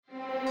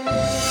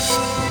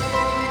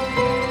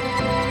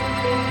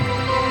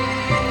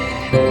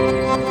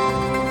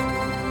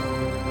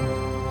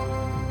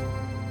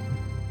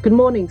Good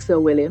morning, Sir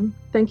William.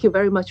 Thank you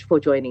very much for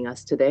joining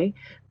us today.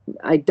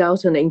 I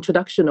doubt an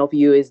introduction of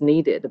you is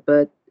needed,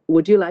 but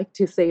would you like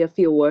to say a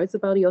few words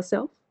about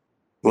yourself?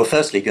 Well,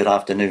 firstly, good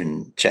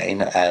afternoon,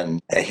 Jane.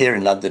 And here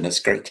in London,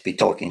 it's great to be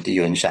talking to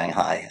you in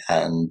Shanghai.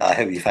 And I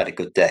hope you've had a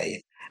good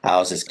day.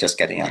 Ours is just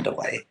getting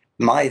underway.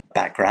 My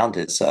background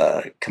is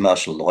a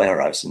commercial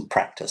lawyer. I was in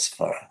practice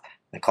for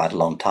quite a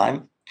long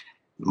time.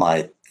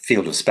 My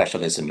field of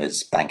specialism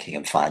is banking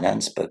and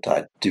finance, but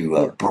I do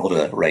a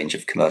broader range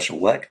of commercial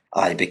work.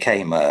 I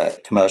became a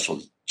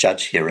commercial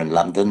judge here in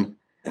London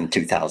in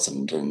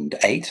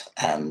 2008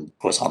 and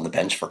was on the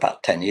bench for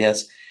about 10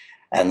 years.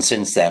 And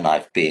since then,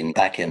 I've been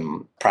back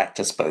in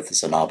practice, both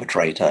as an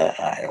arbitrator.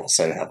 I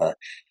also have a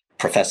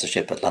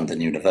professorship at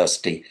London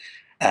University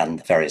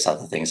and various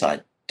other things I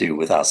do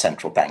with our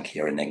central bank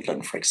here in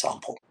England, for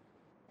example.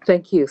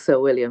 Thank you, Sir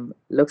William.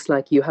 Looks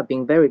like you have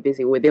been very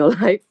busy with your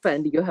life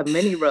and you have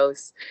many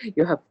roles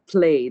you have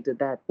played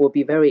that will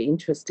be very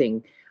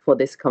interesting for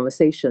this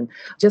conversation.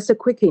 Just a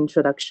quick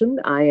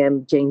introduction. I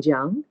am Jane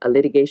Jiang, a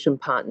litigation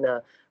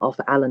partner of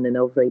Allen &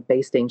 Overy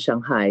based in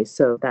Shanghai.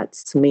 So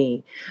that's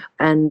me.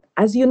 And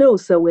as you know,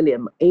 Sir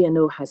William,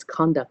 ANO has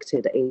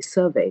conducted a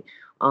survey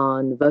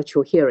on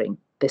virtual hearing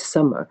this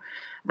summer.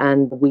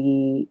 And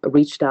we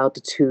reached out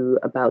to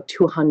about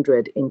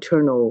 200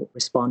 internal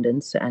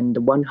respondents and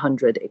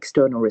 100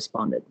 external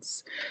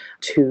respondents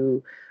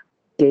to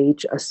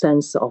gauge a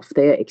sense of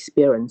their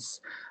experience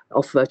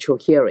of virtual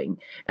hearing.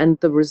 And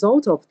the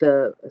result of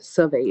the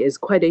survey is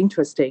quite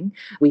interesting.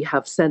 We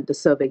have sent the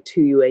survey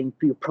to you and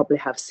you probably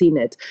have seen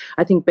it.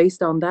 I think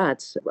based on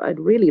that, I'd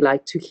really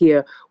like to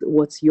hear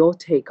what's your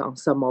take on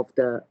some of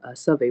the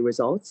survey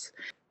results.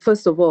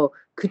 First of all,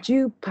 could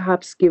you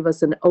perhaps give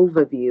us an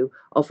overview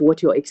of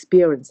what your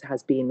experience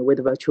has been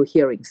with virtual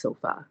hearing so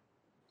far?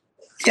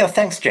 Yeah,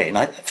 thanks, Jane.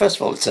 First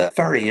of all, it's a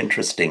very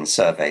interesting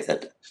survey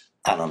that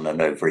Allen and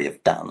Overy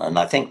have done. And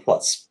I think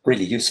what's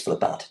really useful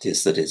about it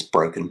is that it's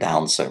broken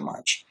down so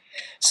much.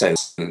 So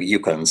you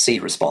can see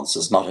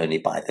responses not only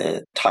by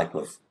the type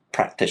of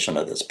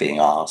practitioner that's being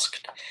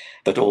asked,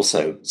 but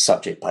also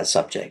subject by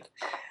subject.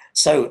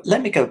 So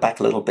let me go back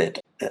a little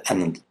bit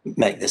and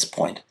make this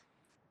point.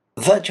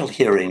 Virtual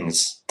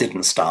hearings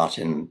didn't start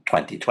in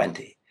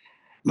 2020.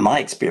 My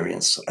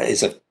experience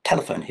is of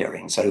telephone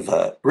hearings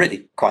over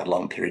really quite a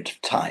long period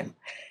of time,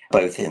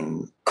 both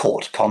in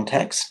court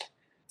context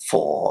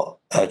for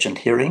urgent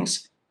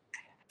hearings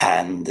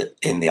and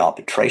in the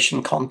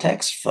arbitration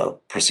context for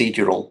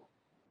procedural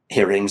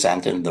hearings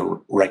and in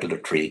the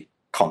regulatory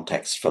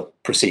context for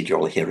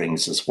procedural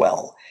hearings as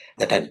well.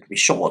 They tended to be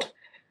short,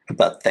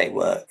 but they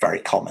were very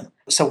common.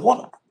 So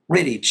what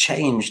really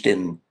changed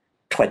in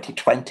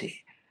 2020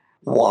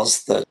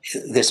 was that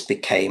this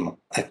became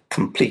a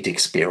complete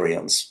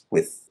experience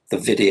with the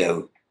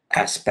video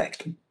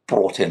aspect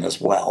brought in as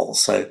well.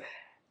 So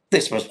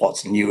this was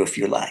what's new, if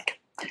you like.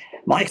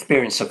 My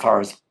experience so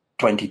far as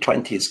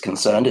 2020 is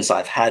concerned is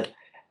I've had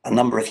a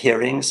number of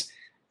hearings.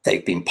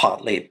 They've been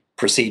partly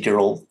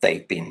procedural,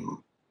 they've been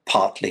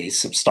partly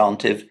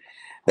substantive,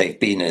 they've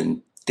been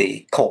in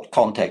the court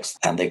context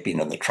and they've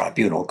been in the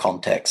tribunal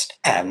context,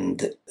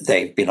 and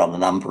they've been on a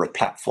number of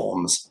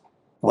platforms,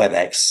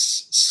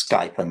 WebEx,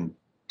 Skype, and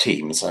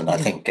Teams. And I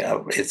think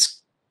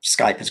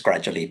Skype is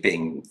gradually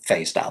being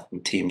phased out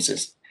and Teams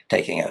is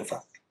taking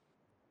over.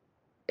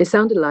 It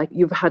sounded like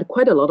you've had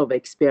quite a lot of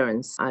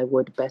experience. I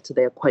would bet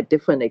they're quite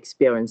different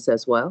experience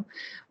as well.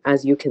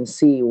 As you can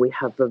see, we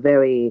have a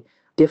very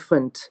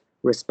different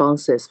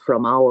responses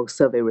from our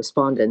survey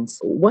respondents.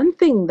 One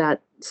thing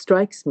that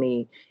strikes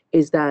me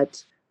is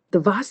that the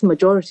vast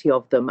majority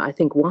of them, I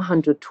think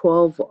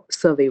 112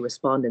 survey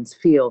respondents,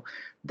 feel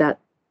that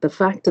the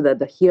fact that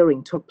the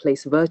hearing took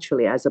place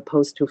virtually as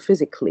opposed to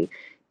physically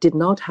did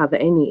not have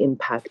any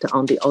impact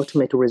on the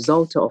ultimate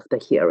result of the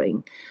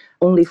hearing.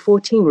 Only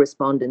 14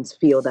 respondents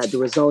feel that the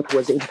result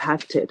was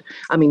impacted.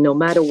 I mean, no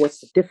matter what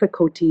the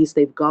difficulties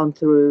they've gone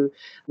through,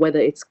 whether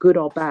it's good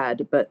or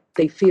bad, but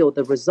they feel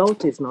the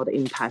result is not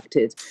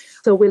impacted.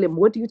 So, William,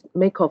 what do you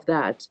make of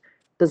that?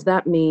 Does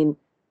that mean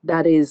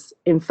that is,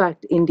 in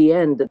fact, in the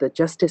end, the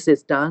justice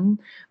is done?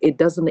 It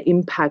doesn't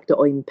impact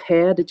or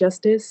impair the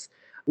justice?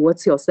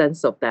 What's your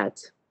sense of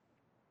that?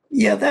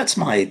 Yeah, that's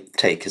my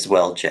take as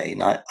well,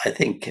 Jane. I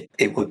think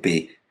it would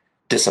be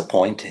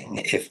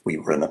disappointing if we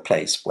were in a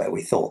place where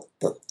we thought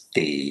that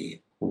the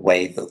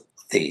way that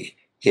the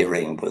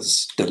hearing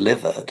was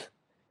delivered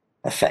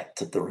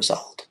affected the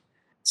result.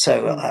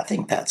 So I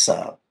think that's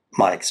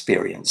my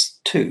experience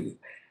too.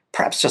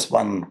 Perhaps just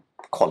one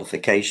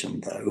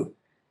qualification, though.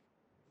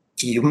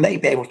 You may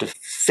be able to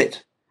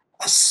fit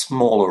a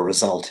smaller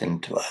result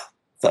into a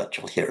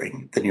virtual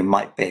hearing than you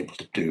might be able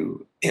to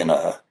do in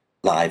a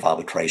live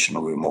arbitration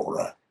room or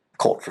a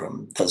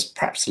courtroom. There's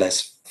perhaps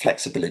less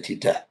flexibility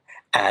to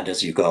add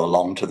as you go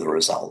along to the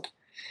result.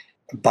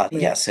 But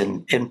yes,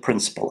 in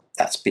principle,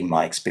 that's been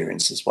my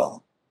experience as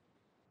well.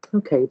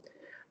 Okay,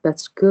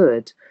 that's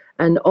good.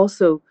 And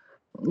also,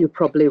 you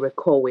probably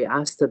recall we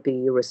asked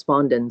the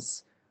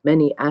respondents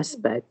many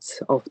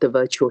aspects of the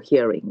virtual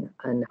hearing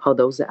and how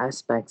those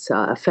aspects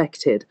are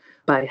affected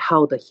by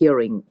how the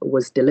hearing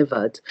was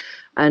delivered.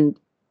 And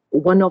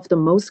one of the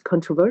most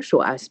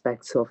controversial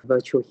aspects of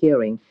virtual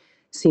hearing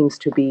seems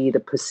to be the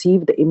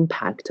perceived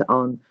impact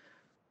on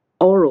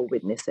oral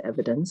witness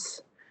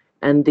evidence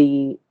and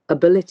the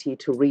ability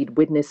to read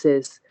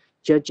witnesses,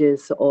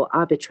 judges, or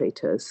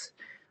arbitrators.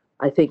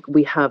 I think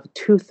we have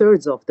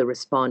 2/3 of the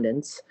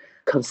respondents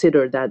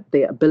consider that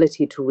the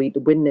ability to read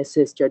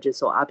witnesses,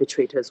 judges, or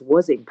arbitrators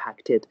was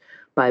impacted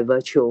by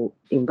virtual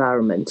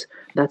environment.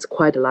 That's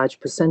quite a large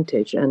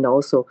percentage. And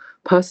also,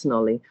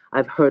 personally,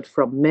 I've heard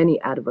from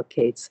many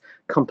advocates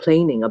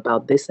complaining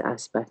about this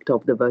aspect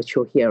of the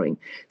virtual hearing.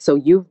 So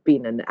you've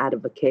been an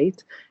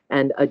advocate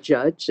and a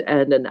judge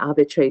and an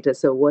arbitrator.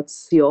 So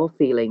what's your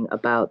feeling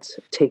about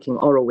taking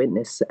oral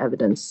witness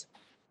evidence?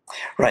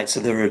 Right. So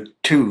there are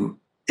two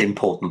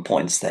important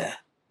points there.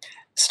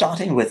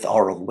 Starting with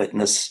oral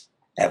witness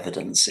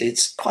evidence,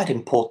 it's quite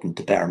important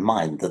to bear in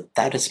mind that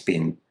that has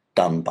been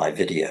done by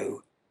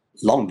video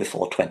long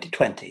before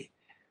 2020.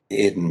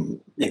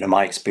 In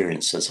my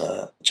experience as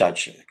a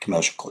judge, a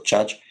commercial court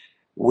judge,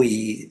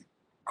 we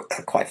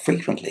quite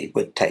frequently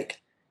would take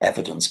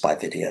evidence by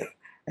video.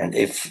 And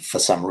if for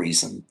some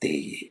reason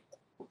the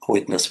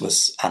witness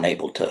was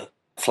unable to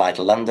fly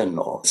to London,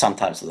 or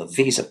sometimes the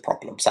visa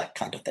problems, that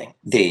kind of thing,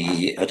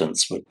 the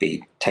evidence would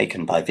be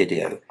taken by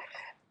video.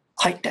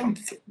 I don't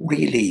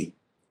really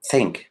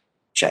think,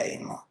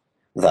 Jane,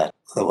 that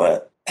there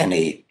were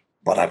any,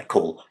 what I would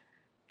call,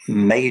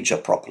 major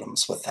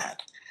problems with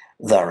that.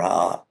 There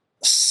are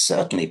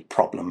certainly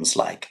problems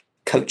like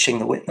coaching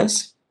the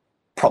witness,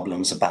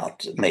 problems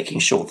about making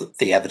sure that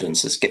the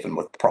evidence is given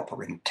with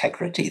proper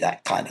integrity,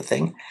 that kind of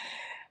thing.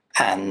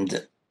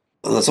 And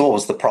there's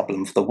always the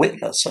problem for the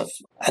witness of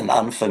an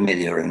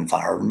unfamiliar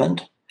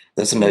environment.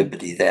 There's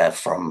nobody there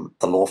from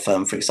the law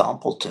firm, for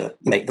example, to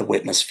make the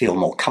witness feel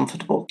more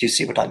comfortable. Do you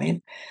see what I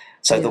mean?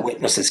 So the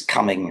witness is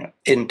coming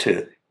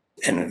into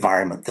an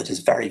environment that is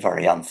very,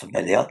 very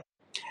unfamiliar.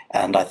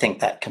 And I think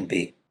that can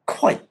be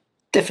quite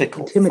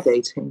difficult.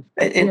 Intimidating.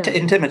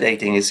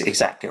 Intimidating is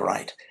exactly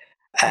right.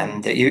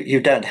 And you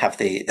don't have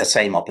the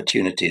same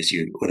opportunity as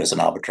you would as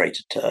an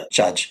arbitrator to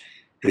judge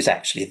who's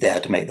actually there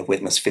to make the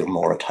witness feel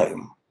more at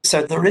home.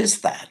 So there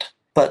is that.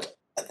 But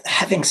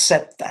having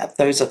said that,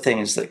 those are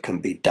things that can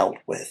be dealt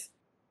with.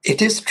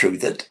 It is true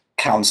that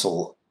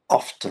counsel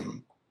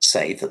often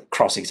say that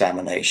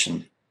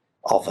cross-examination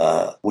of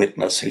a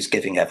witness who's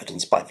giving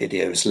evidence by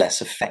video is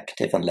less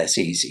effective and less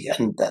easy.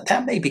 And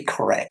that may be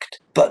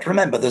correct. But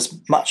remember, there's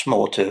much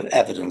more to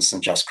evidence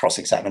than just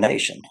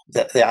cross-examination.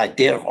 The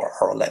idea of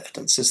oral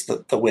evidence is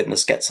that the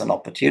witness gets an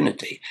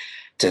opportunity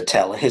to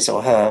tell his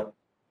or her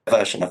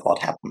version of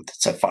what happened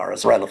so far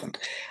as relevant.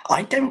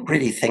 I don't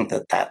really think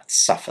that that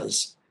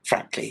suffers,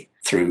 frankly,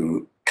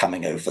 through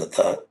coming over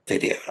the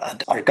video.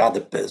 And I regard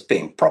them as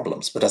being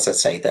problems, but as I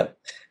say, they're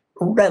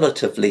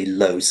relatively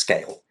low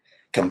scale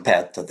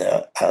compared to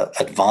the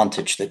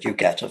advantage that you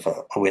get of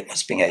a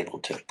witness being able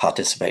to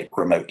participate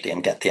remotely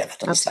and get the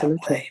evidence that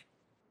way.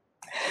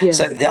 Yeah.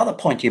 So the other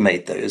point you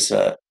made, though, is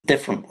a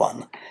different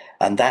one,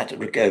 and that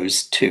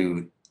goes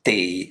to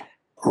the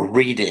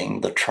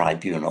reading the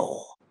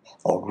tribunal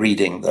or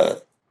reading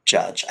the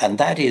judge, and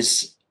that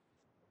is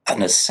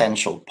an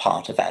essential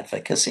part of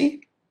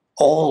advocacy.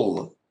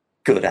 All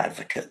good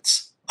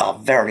advocates are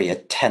very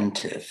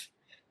attentive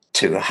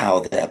to how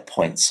their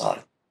points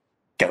are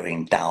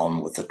going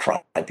down with the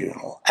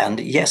tribunal. And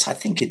yes, I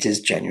think it is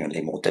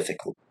genuinely more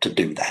difficult to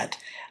do that.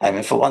 I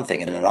mean, for one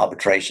thing, in an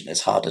arbitration,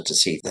 it's harder to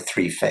see the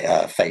three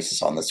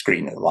faces on the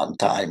screen at one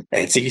time.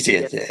 It's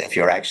easier if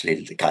you're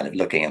actually kind of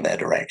looking in their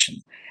direction.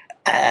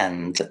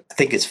 And I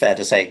think it's fair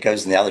to say it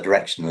goes in the other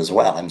direction as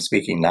well. I'm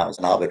speaking now as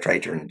an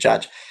arbitrator and a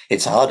judge.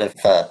 It's harder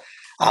for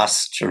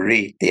us to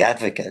read the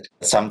advocate.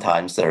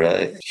 Sometimes there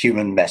are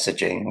human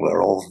messaging.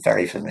 We're all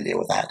very familiar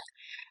with that,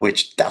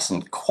 which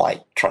doesn't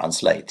quite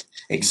translate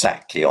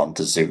exactly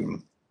onto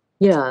Zoom.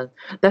 Yeah,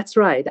 that's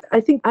right. I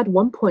think at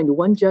one point,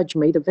 one judge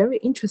made a very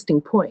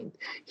interesting point.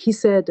 He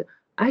said,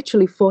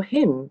 actually, for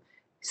him,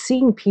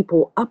 seeing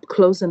people up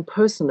close and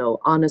personal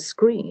on a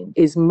screen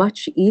is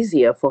much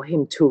easier for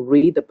him to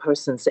read the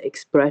person's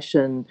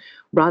expression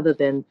rather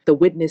than the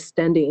witness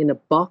standing in a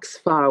box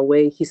far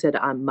away. He said,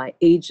 my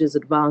age is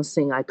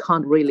advancing. I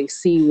can't really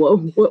see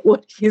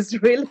what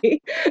he's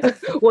really,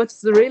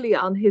 what's really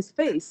on his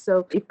face.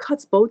 So it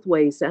cuts both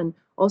ways. And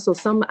also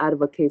some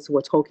advocates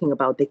were talking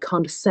about they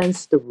can't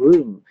sense the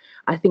room.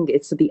 I think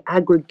it's the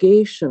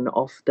aggregation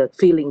of the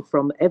feeling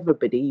from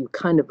everybody. You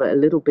kind of a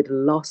little bit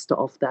lost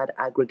of that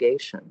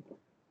aggregation.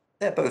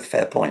 They're both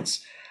fair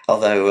points.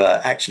 Although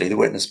actually the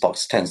witness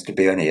box tends to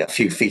be only a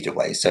few feet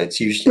away, so it's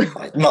usually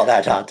not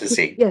that hard to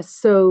see. Yes,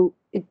 so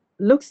it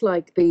looks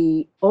like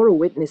the oral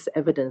witness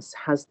evidence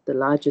has the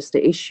largest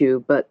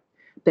issue, but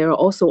there are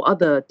also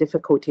other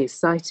difficulties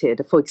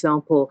cited. For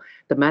example,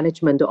 the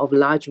management of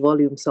large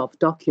volumes of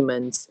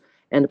documents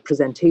and the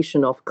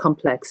presentation of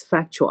complex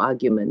factual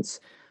arguments.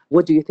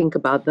 What do you think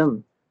about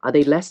them? Are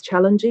they less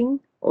challenging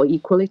or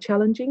equally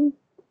challenging?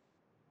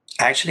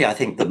 Actually, I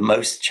think the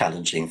most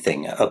challenging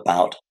thing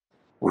about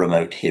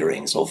remote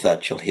hearings or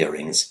virtual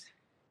hearings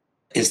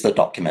is the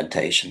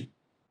documentation.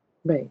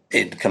 Right.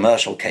 In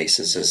commercial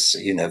cases, as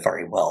you know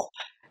very well,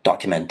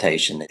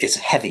 documentation is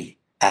heavy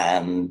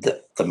and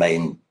the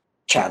main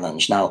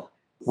challenge. Now,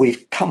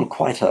 we've come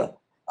quite a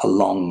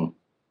long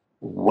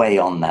way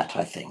on that,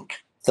 I think.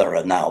 There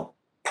are now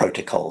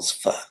protocols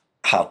for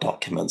how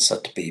documents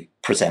are to be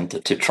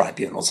presented to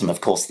tribunals. And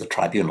of course, the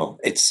tribunal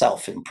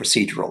itself in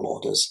procedural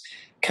orders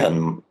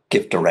can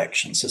give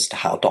directions as to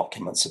how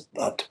documents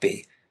are to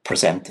be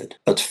presented.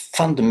 But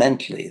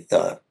fundamentally,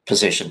 the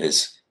position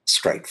is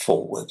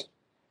straightforward.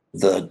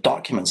 The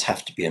documents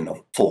have to be in a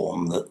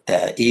form that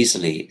they're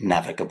easily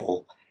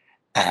navigable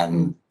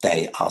and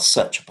they are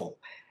searchable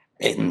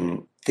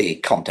in the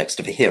context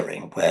of a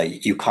hearing where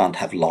you can't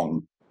have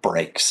long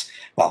breaks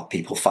while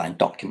people find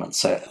documents.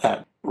 So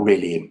that's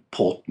really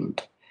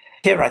important.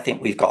 Here, I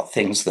think we've got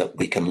things that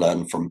we can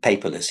learn from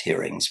paperless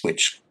hearings,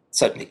 which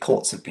certainly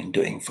courts have been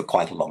doing for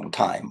quite a long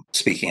time.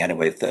 Speaking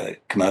anyway of the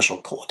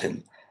commercial court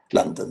in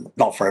London,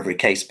 not for every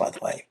case, by the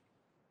way.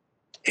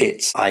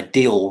 It's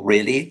ideal,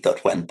 really,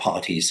 that when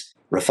parties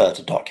refer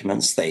to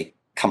documents, they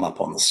come up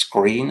on the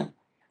screen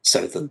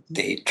so that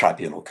the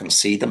tribunal can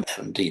see them.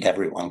 Indeed,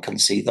 everyone can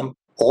see them.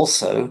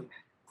 Also,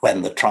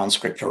 when the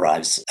transcript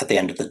arrives at the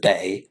end of the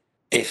day,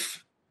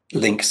 if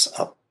links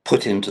are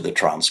put into the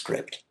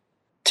transcript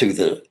to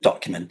the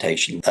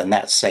documentation, then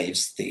that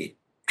saves the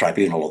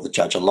tribunal or the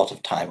judge a lot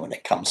of time when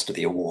it comes to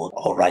the award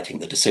or writing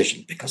the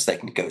decision, because they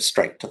can go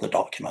straight to the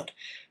document.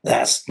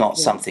 That's not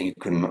something you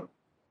can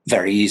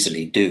very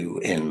easily do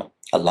in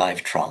a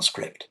live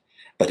transcript,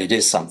 but it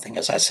is something,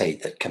 as I say,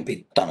 that can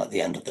be done at the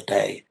end of the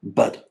day.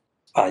 But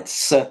I'd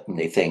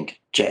certainly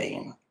think,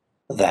 Jane,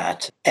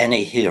 that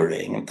any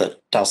hearing that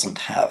doesn't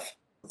have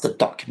the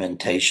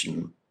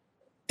documentation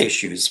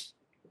issues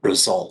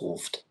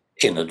resolved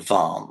in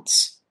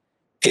advance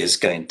is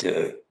going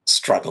to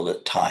struggle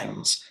at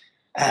times.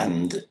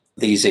 And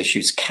these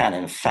issues can,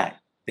 in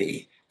fact,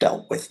 be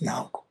dealt with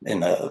now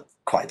in a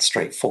quite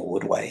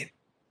straightforward way.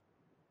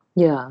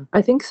 Yeah,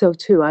 I think so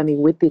too. I mean,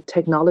 with the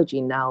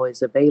technology now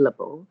is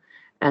available,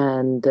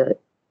 and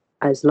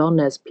as long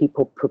as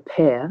people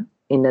prepare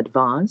in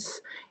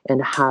advance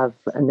and have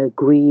an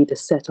agreed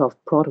set of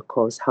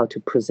protocols how to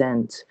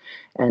present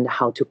and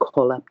how to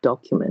call up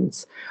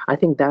documents, I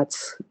think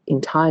that's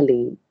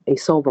entirely a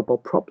solvable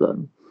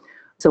problem.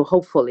 So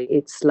hopefully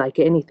it's like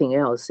anything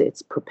else,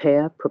 it's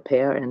prepare,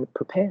 prepare, and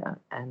prepare.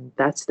 And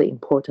that's the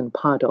important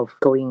part of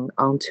going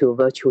on to a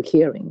virtual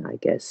hearing, I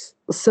guess.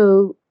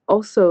 So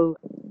also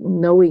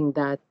knowing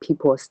that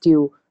people are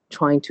still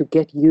trying to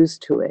get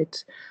used to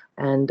it,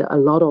 and a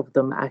lot of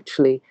them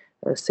actually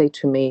say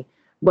to me,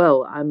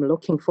 well, I'm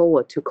looking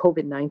forward to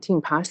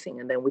COVID-19 passing,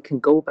 and then we can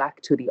go back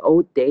to the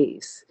old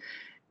days.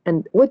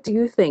 And what do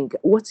you think?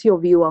 What's your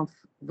view on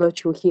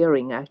virtual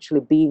hearing actually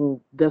being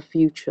the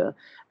future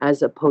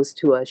as opposed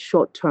to a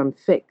short-term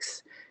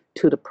fix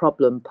to the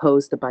problem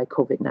posed by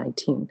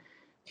COVID-19?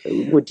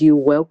 Would you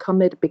welcome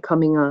it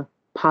becoming a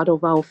part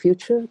of our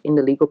future in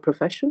the legal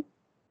profession?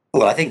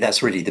 Well, I think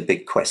that's really the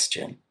big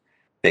question,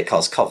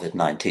 because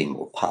COVID-19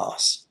 will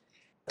pass.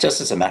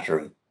 Just as a matter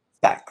of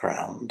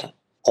background,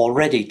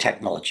 already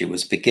technology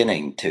was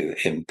beginning to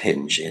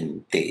impinge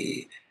in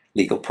the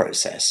legal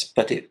process,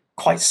 but it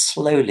quite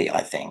slowly,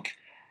 I think.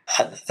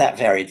 That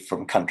varied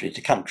from country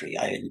to country.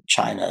 In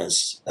China,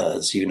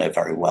 as you know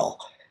very well,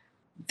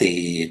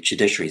 the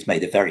judiciary has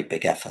made a very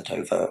big effort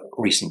over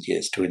recent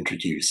years to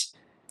introduce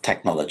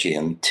technology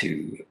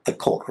into the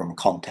courtroom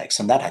context,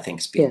 and that, I think,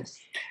 has been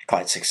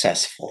quite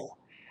successful.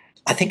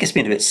 I think it's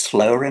been a bit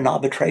slower in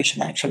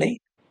arbitration, actually.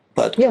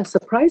 But yeah,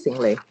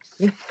 surprisingly.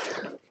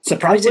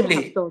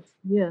 Surprisingly,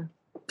 yeah.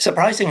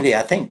 Surprisingly,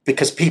 I think,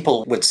 because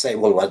people would say,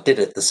 well, I did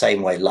it the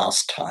same way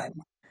last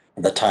time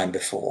and the time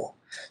before,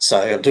 so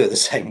I'll do it the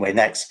same way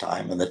next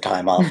time and the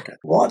time after.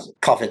 What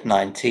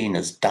COVID-19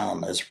 has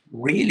done is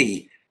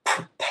really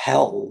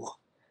propel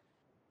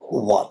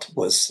what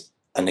was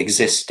an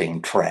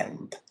existing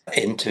trend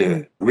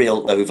into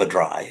real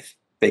overdrive,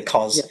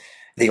 because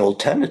the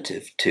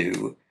alternative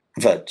to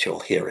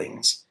virtual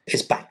hearings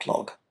is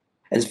backlog.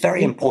 It's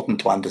very important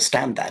to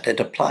understand that. It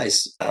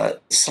applies a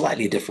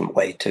slightly different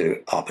way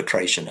to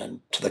arbitration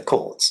and to the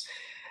courts.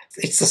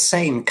 It's the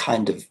same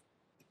kind of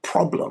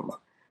problem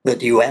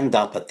that you end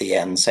up at the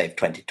end, say, of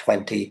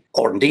 2020,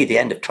 or indeed the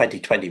end of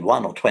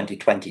 2021 or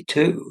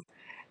 2022,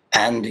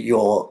 and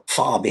you're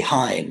far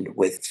behind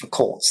with the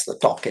courts, the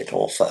docket,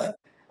 or for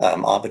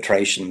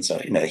arbitrations, or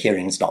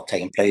hearings not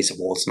taking place,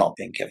 awards not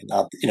being given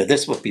up.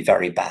 This would be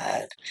very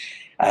bad.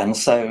 And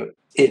so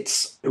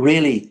it's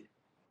really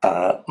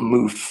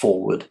moved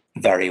forward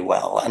very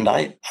well. And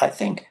I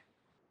think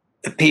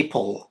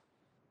people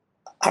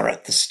are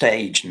at the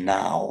stage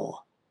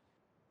now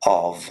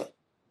of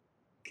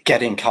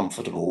getting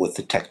comfortable with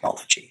the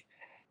technology.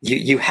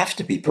 You have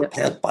to be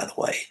prepared, by the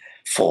way,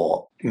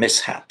 for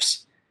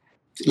mishaps.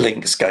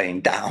 links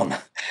going down,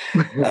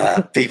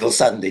 people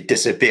suddenly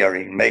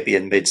disappearing, maybe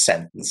in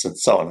mid-sentence and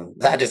so on.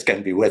 That is going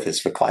to be with us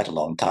for quite a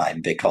long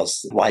time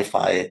because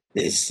Wi-Fi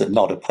is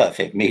not a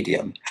perfect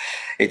medium.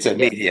 It's a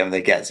medium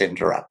that gets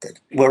interrupted.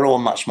 We're all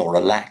much more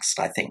relaxed,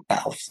 I think,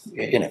 now.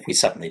 If we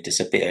suddenly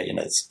disappear,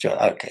 it's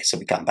just, okay, so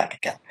we come back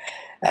again.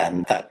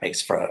 And that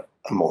makes for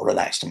a more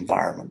relaxed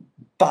environment.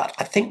 But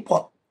I think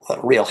what the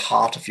real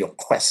heart of your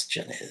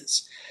question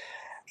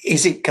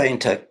is it going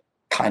to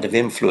kind of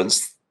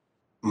influence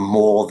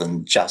more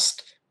than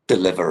just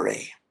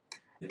delivery?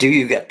 Do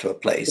you get to a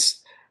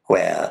place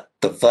where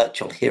the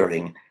virtual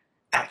hearing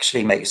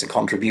actually makes a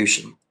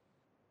contribution?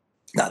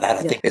 Now, that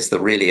I think is the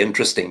really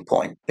interesting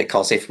point,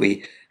 because if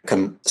we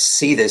can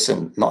see this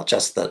in not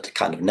just the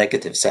kind of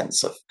negative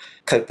sense of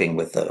coping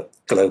with the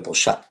global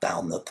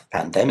shutdown that the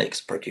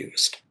pandemic's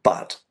produced,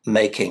 but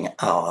making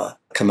our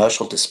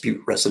commercial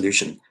dispute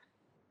resolution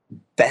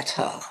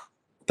better,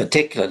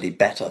 particularly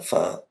better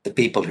for the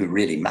people who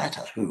really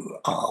matter, who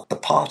are the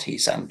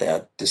parties and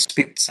their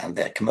disputes and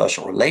their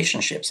commercial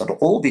relationships and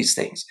all these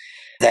things,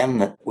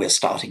 then we're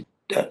starting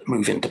to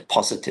move into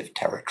positive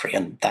territory.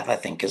 And that, I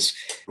think, is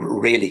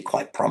really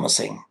quite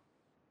promising.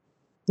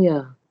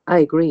 Yeah, I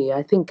agree.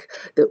 I think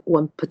that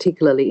one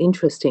particularly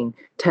interesting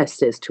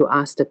test is to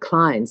ask the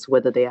clients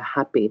whether they are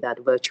happy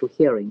that virtual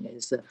hearing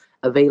is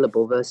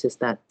available versus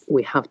that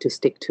we have to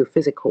stick to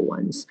physical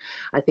ones.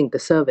 I think the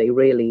survey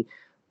really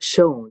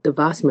shown the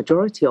vast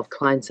majority of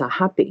clients are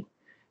happy.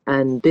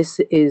 And this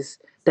is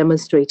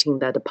demonstrating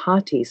that the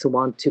parties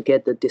want to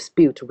get the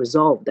dispute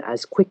resolved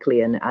as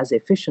quickly and as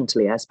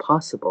efficiently as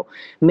possible.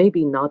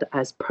 Maybe not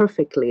as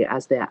perfectly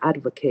as their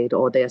advocate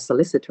or their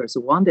solicitors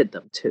wanted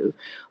them to,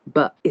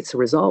 but it's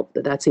resolved.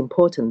 That's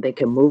important. They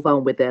can move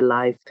on with their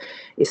life,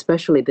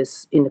 especially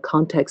this in the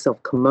context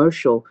of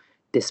commercial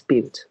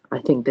dispute. I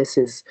think this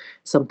is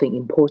something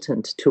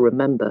important to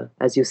remember.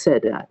 As you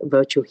said,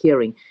 virtual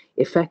hearing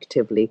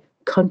effectively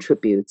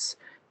contributes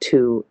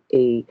to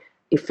a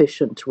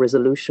efficient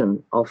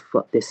resolution of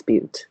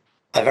dispute.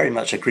 I very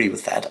much agree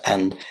with that.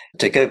 And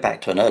to go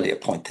back to an earlier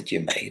point that you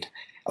made,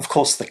 of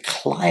course, the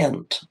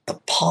client, the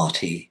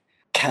party,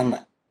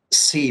 can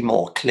see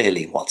more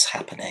clearly what's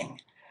happening.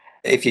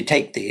 If you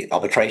take the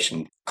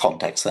arbitration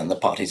context, then the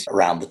parties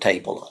around the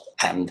table,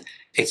 and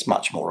it's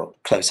much more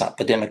close up.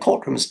 But in a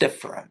courtroom, it's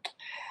different.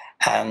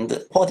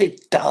 And what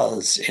it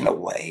does, in a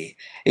way,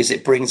 is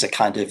it brings a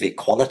kind of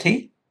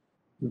equality,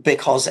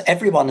 because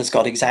everyone has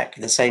got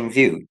exactly the same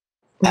view.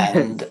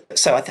 And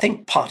so I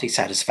think party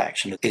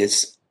satisfaction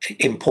is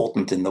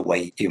important in the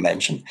way you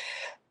mentioned.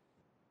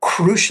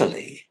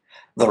 Crucially,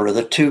 there are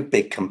the two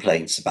big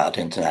complaints about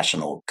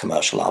international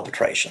commercial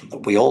arbitration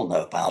that we all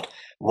know about.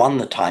 One,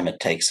 the time it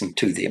takes, and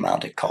two, the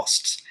amount it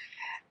costs.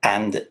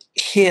 And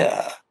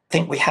here, I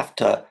think we have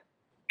to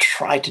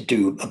try to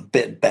do a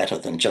bit better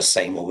than just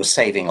saying, well, we're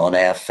saving on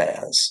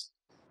airfares.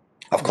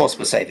 Of course,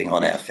 we're saving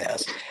on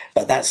airfares,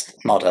 but that's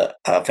not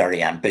a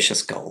very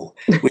ambitious goal.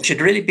 We should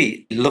really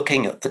be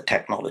looking at the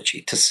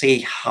technology to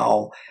see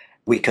how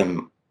we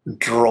can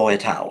draw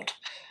it out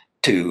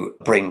to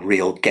bring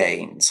real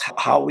gains,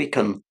 how we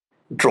can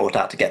draw it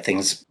out to get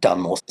things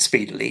done more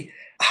speedily,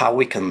 how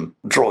we can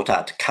draw it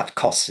out to cut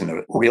costs in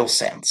a real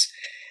sense.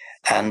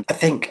 And I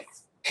think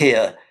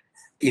here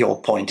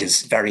your point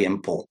is very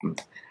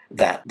important,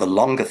 that the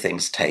longer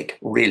things take,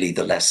 really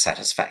the less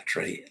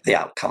satisfactory the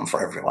outcome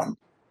for everyone.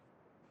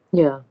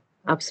 Yeah,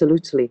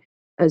 absolutely.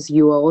 As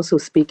you are also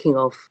speaking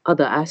of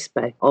other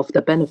aspect of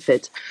the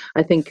benefit,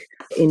 I think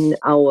in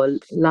our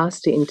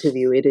last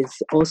interview, it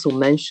is also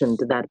mentioned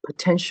that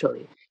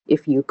potentially,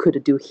 if you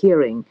could do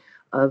hearing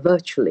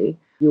virtually,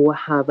 you will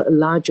have a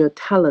larger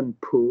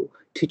talent pool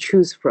to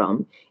choose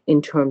from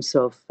in terms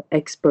of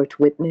expert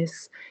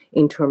witness,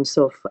 in terms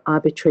of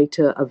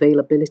arbitrator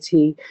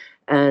availability,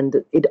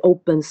 and it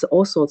opens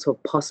all sorts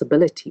of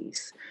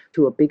possibilities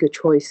to a bigger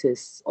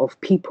choices of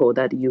people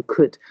that you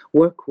could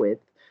work with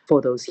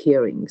for those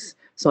hearings.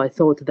 So I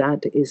thought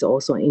that is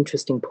also an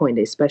interesting point,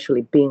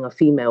 especially being a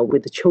female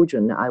with the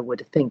children, I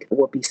would think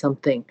would be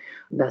something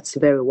that's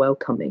very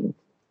welcoming.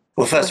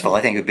 Well, first of all,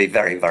 I think it would be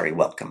very, very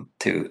welcome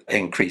to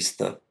increase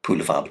the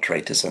pool of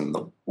arbitrators in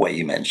the way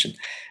you mentioned.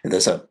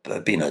 There's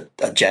been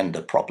a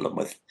gender problem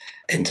with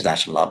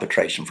international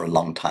arbitration for a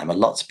long time. A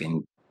lot's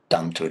been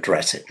done to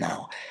address it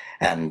now,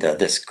 and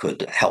this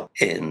could help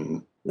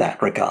in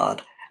that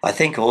regard. I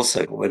think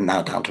also we're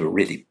now down to a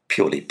really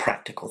purely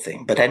practical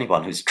thing, but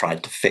anyone who's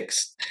tried to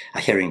fix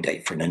a hearing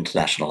date for an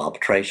international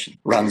arbitration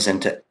runs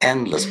into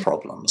endless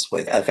problems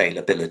with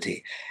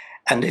availability.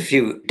 And if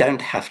you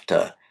don't have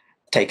to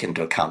take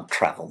into account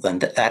travel, then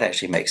that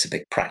actually makes a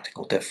big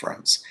practical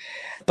difference.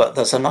 But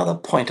there's another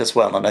point as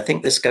well, and I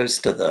think this goes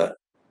to the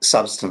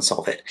substance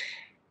of it.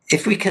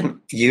 If we can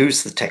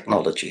use the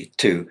technology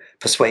to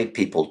persuade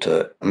people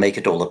to make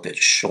it all a bit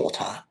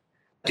shorter,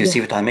 do you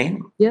see what I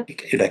mean? Yeah.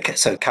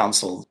 So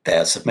counsel,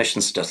 their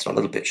submissions just a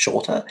little bit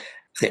shorter,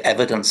 the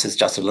evidence is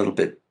just a little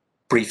bit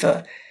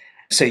briefer.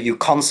 So you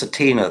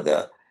concertina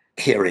the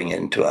hearing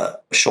into a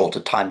shorter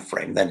time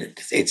frame, then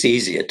it's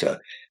easier to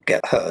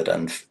get heard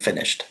and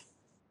finished.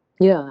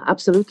 Yeah,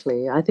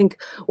 absolutely. I think,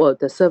 well,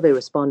 the survey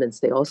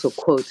respondents, they also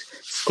quote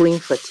screen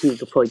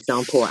fatigue, for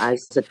example,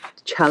 as a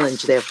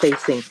challenge they're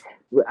facing.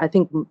 I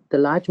think the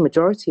large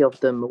majority of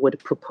them would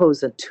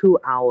propose a 2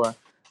 hour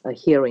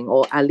hearing,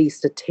 or at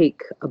least to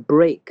take a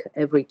break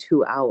every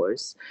 2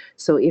 hours.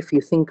 So if you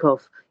think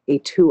of a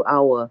 2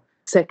 hour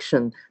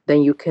section,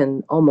 then you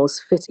can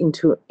almost fit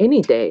into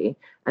any day.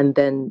 And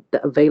then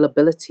the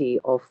availability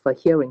of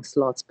hearing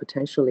slots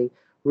potentially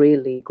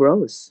really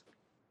grows.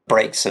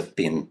 Breaks have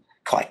been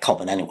quite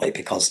common anyway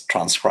because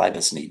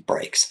transcribers need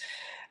breaks.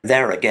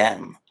 There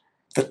again,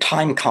 the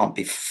time can't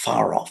be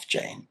far off,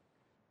 Jane,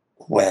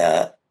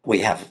 where we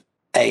have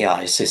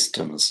AI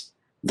systems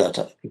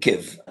that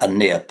give a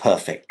near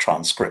perfect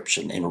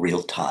transcription in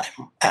real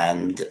time.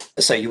 And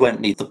so you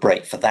won't need the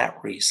break for that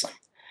reason.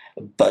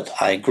 But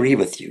I agree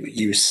with you.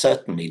 You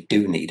certainly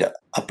do need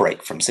a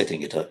break from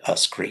sitting at a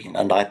screen.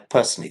 And I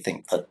personally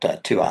think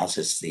that 2 hours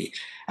is the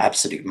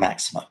absolute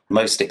maximum.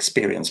 Most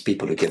experienced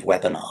people who give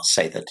webinars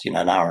say that,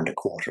 an hour and a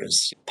quarter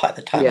is by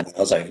the time the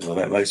hour's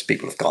over, most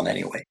people have gone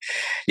anyway.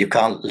 You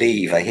can't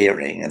leave a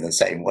hearing in the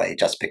same way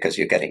just because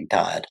you're getting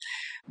tired.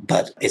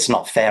 But it's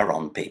not fair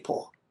on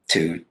people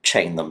to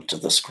chain them to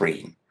the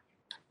screen.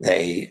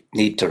 They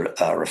need to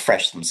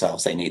refresh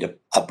themselves. They need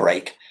a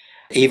break.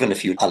 Even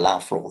if you allow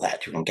for all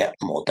that, you can get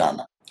more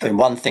done. I mean,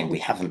 one thing we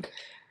haven't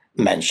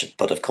mentioned,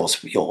 but of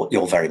course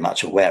you're very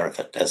much aware of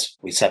it. As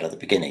we said at the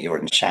beginning, you're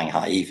in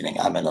Shanghai evening,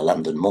 I'm in a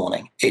London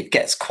morning. It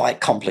gets quite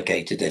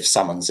complicated if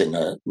someone's in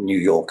New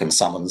York and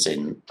someone's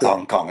in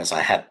Hong Kong, as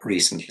I had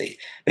recently,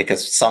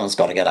 because someone's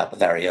got to get up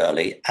very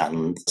early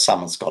and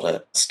someone's got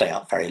to stay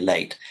up very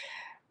late.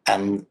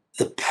 And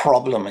the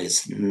problem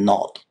is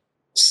not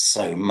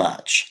so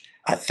much,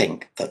 I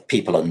think, that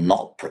people are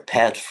not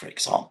prepared, for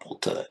example,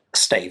 to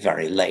stay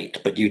very late,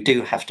 but you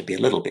do have to be a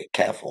little bit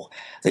careful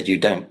that you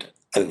don't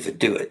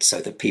overdo it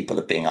so that people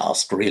are being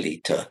asked really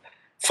to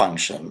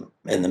function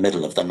in the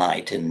middle of the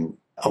night in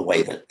a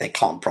way that they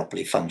can't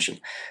properly function.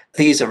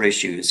 These are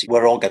issues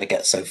we're all going to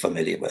get so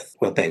familiar with.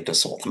 We'll be able to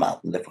sort them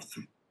out and live with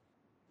them.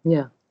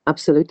 Yeah,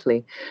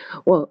 absolutely.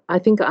 Well, I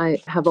think I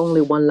have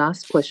only one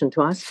last question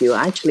to ask you.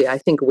 Actually, I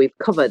think we've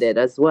covered it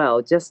as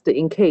well, just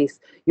in case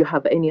you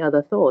have any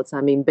other thoughts.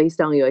 I mean,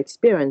 based on your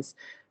experience,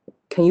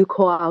 can you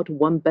call out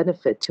one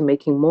benefit to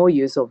making more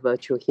use of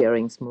virtual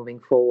hearings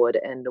moving forward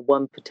and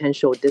one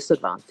potential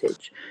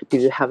disadvantage? Do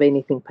you have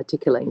anything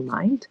particular in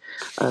mind,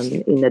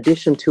 in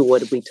addition to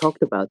what we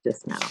talked about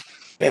just now?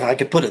 If I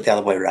could put it the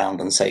other way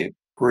around and say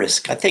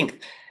risk, I think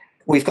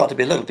we've got to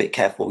be a little bit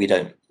careful we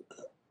don't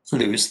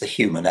lose the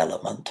human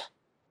element.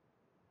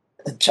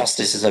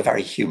 Justice is a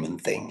very human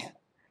thing,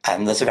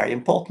 and there's a very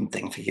important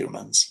thing for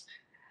humans.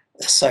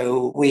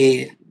 So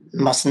we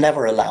must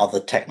never allow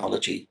the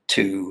technology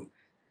to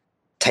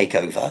take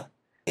over.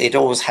 It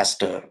always has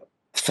to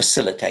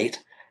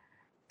facilitate,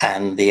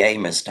 and the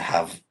aim is to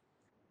have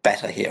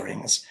better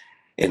hearings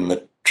in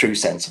the true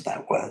sense of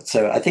that word.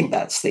 So I think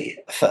that's the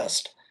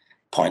first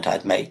point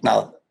I'd make.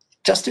 Now,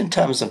 just in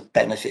terms of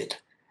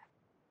benefit,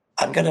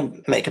 I'm going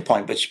to make a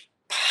point which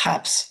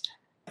perhaps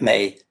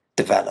may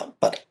develop,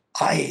 but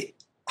I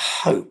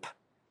hope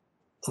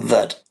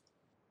that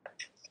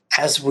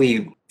as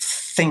we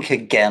think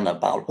again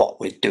about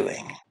what we're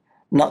doing,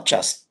 not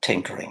just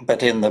tinkering,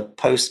 but in the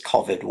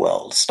post-COVID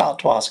world, start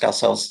to ask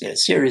ourselves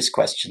serious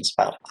questions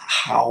about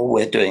how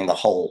we're doing the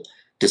whole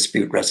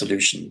dispute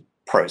resolution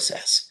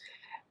process,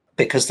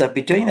 because they'll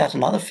be doing that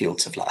in other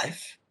fields of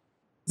life.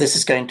 This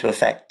is going to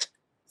affect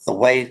the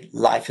way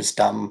life is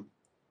done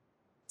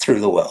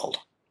through the world.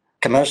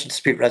 Commercial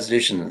dispute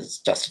resolution is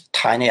just a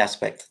tiny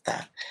aspect of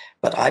that.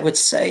 But I would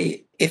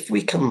say if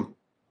we can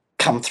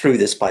come through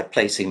this by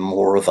placing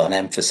more of an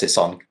emphasis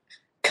on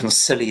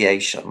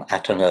conciliation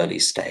at an early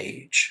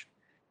stage,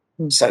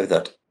 so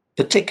that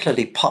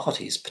particularly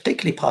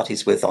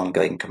parties with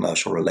ongoing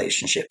commercial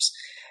relationships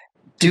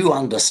do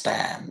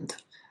understand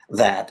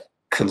that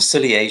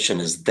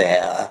conciliation is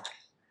there.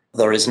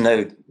 There is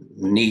no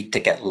need to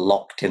get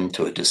locked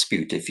into a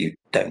dispute if you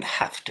don't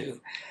have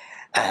to.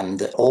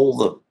 And all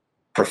the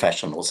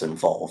professionals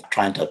involved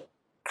trying to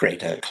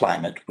create a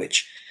climate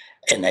which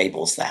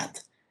enables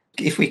that.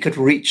 If we could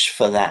reach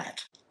for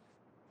that,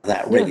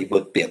 that really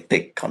would be a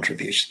big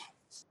contribution.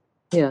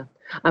 Yeah,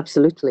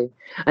 absolutely.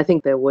 I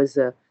think there was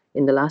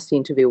in the last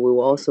interview, we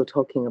were also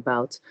talking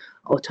about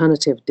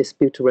alternative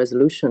dispute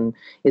resolution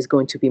is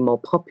going to be more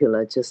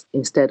popular, just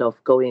instead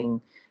of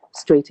going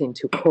straight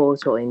into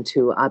court or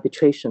into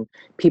arbitration,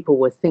 people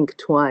will think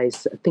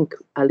twice, think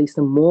at least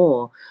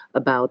more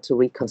about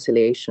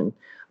reconciliation,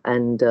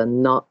 and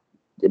not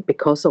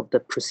because of the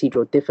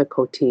procedural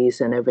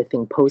difficulties and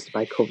everything posed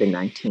by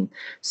COVID-19.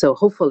 So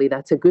hopefully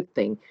that's a good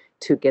thing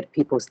to get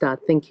people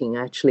start thinking,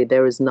 actually,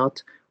 there is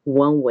not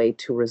one way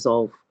to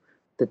resolve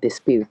the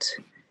dispute.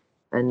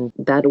 And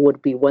that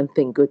would be one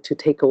thing good to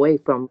take away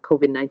from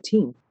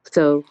COVID-19.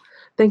 So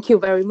Thank you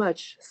very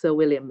much, Sir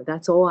William.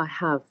 That's all I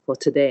have for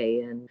today.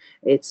 And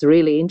it's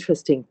really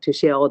interesting to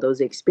share all those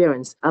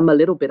experiences. I'm a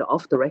little bit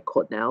off the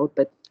record now,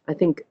 but I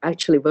think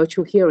actually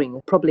virtual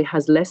hearing probably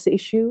has less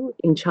issue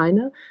in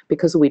China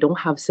because we don't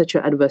have such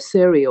an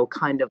adversarial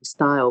kind of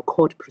style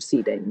court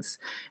proceedings.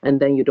 And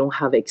then you don't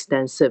have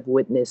extensive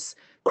witness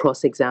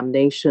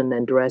cross-examination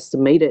and the rest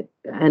made it,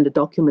 and the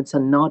documents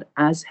are not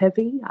as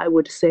heavy, I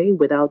would say,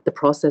 without the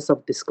process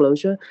of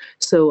disclosure.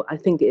 So I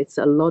think it's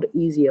a lot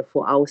easier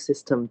for our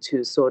system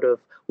to sort of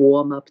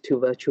warm up to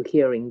virtual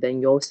hearing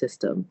than your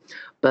system.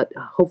 But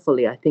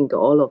hopefully, I think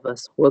all of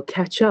us will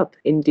catch up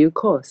in due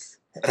course.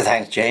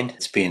 Thanks, Jane.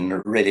 It's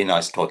been really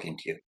nice talking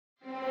to you.